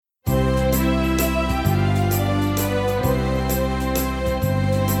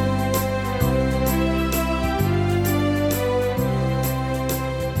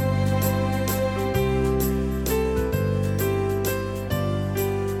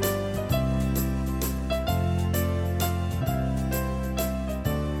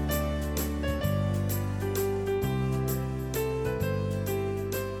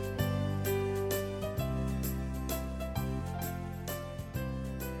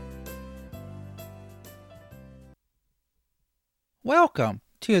Welcome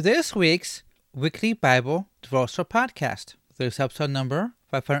to this week's weekly Bible devotional podcast. This is episode number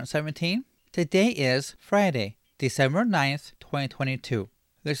 517. Today is Friday, December 9th, 2022.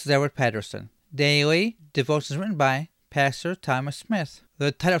 This is Edward Patterson. Daily devotions written by Pastor Thomas Smith.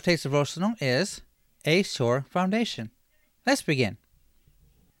 The title of today's devotional is A Sure Foundation. Let's begin.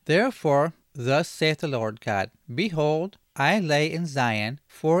 Therefore, thus saith the Lord God, Behold, I lay in Zion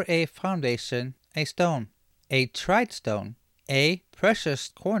for a foundation a stone, a tried stone, a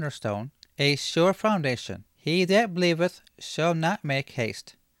precious cornerstone, a sure foundation. He that believeth shall not make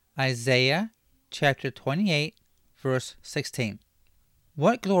haste. Isaiah chapter 28, verse 16.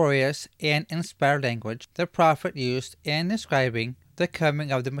 What glorious and inspired language the prophet used in describing the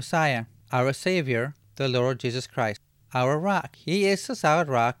coming of the Messiah, our Savior, the Lord Jesus Christ, our rock. He is the solid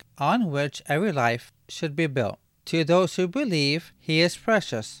rock on which every life should be built. To those who believe, he is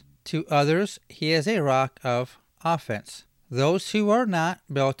precious. To others, he is a rock of offense. Those who are not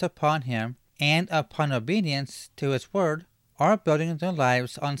built upon him and upon obedience to his word are building their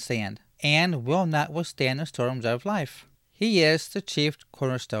lives on sand and will not withstand the storms of life. He is the chief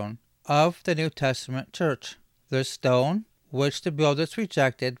cornerstone of the New Testament church. The stone which the builders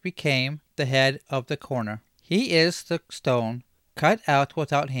rejected became the head of the corner. He is the stone cut out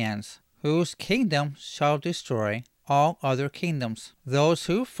without hands, whose kingdom shall destroy all other kingdoms. Those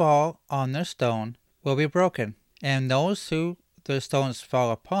who fall on the stone will be broken, and those who the stones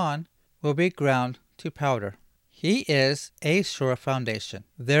fall upon will be ground to powder. He is a sure foundation.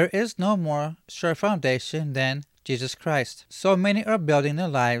 There is no more sure foundation than Jesus Christ. So many are building their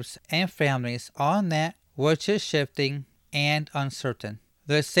lives and families on that which is shifting and uncertain.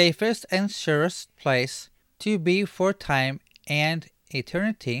 The safest and surest place to be for time and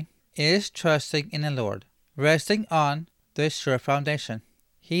eternity is trusting in the Lord, resting on the sure foundation.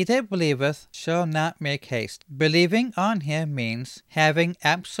 He that believeth shall not make haste. Believing on him means having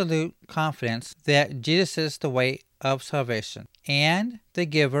absolute confidence that Jesus is the way of salvation and the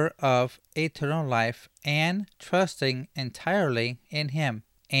giver of eternal life, and trusting entirely in him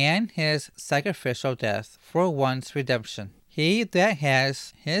and his sacrificial death for one's redemption. He that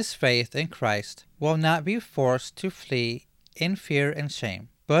has his faith in Christ will not be forced to flee in fear and shame,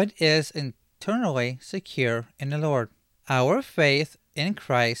 but is eternally secure in the Lord. Our faith in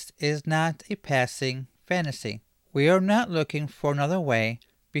Christ is not a passing fantasy. We are not looking for another way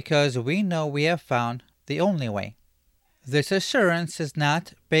because we know we have found the only way. This assurance is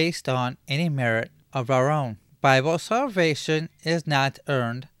not based on any merit of our own. Bible salvation is not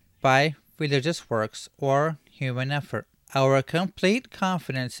earned by religious works or human effort. Our complete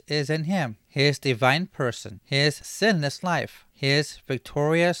confidence is in him, his divine person, his sinless life, his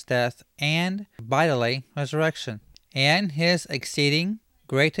victorious death and bodily resurrection, and his exceeding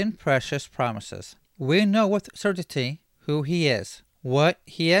great and precious promises. We know with certainty who he is, what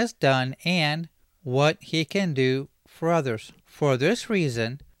he has done, and what he can do for others. For this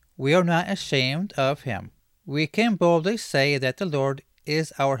reason, we are not ashamed of him. We can boldly say that the Lord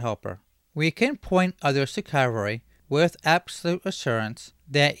is our helper. We can point others to Calvary with absolute assurance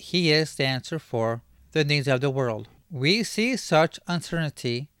that he is the answer for the needs of the world. We see such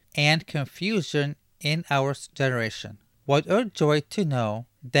uncertainty and confusion in our generation. What a joy to know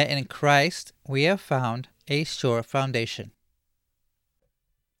that in Christ we have found a sure foundation.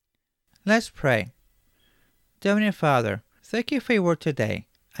 Let's pray. Dear Heavenly Father, thank you for your word today.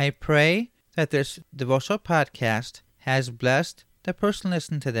 I pray that this devotional podcast has blessed the person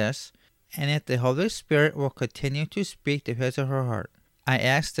listening to this, and that the Holy Spirit will continue to speak to his or her heart. I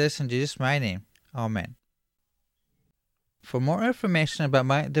ask this in Jesus' mighty name. Amen. For more information about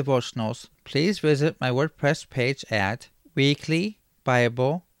my devotionals, please visit my WordPress page at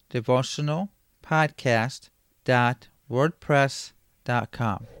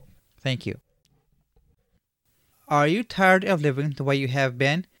weeklybibledevotionalpodcast.wordpress.com. Thank you. Are you tired of living the way you have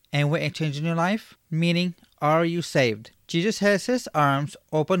been and want a change in your life? Meaning, are you saved? Jesus has his arms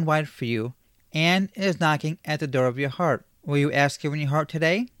open wide for you and is knocking at the door of your heart. Will you ask him in your heart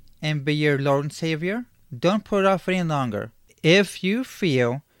today and be your Lord and Savior? Don't put it off any longer. If you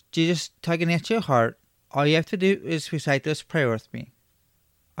feel Jesus tugging at your heart, all you have to do is recite this prayer with me.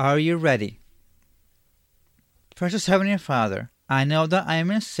 Are you ready? Precious Heavenly Father, I know that I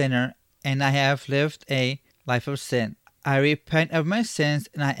am a sinner and I have lived a life of sin. I repent of my sins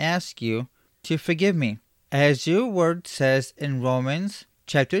and I ask you to forgive me. As your word says in Romans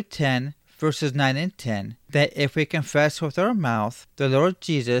chapter 10, verses 9 and 10, that if we confess with our mouth the Lord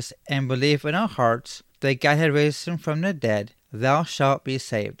Jesus and believe in our hearts that God had raised him from the dead, thou shalt be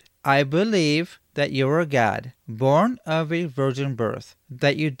saved. I believe that you are God, born of a virgin birth,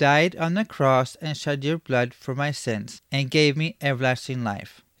 that you died on the cross and shed your blood for my sins, and gave me everlasting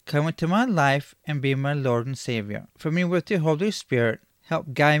life. Come into my life and be my Lord and Savior. Fill me with your Holy Spirit.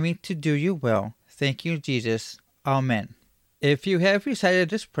 Help guide me to do your will. Thank you, Jesus. Amen. If you have recited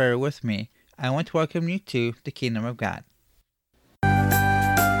this prayer with me, I want to welcome you to the Kingdom of God.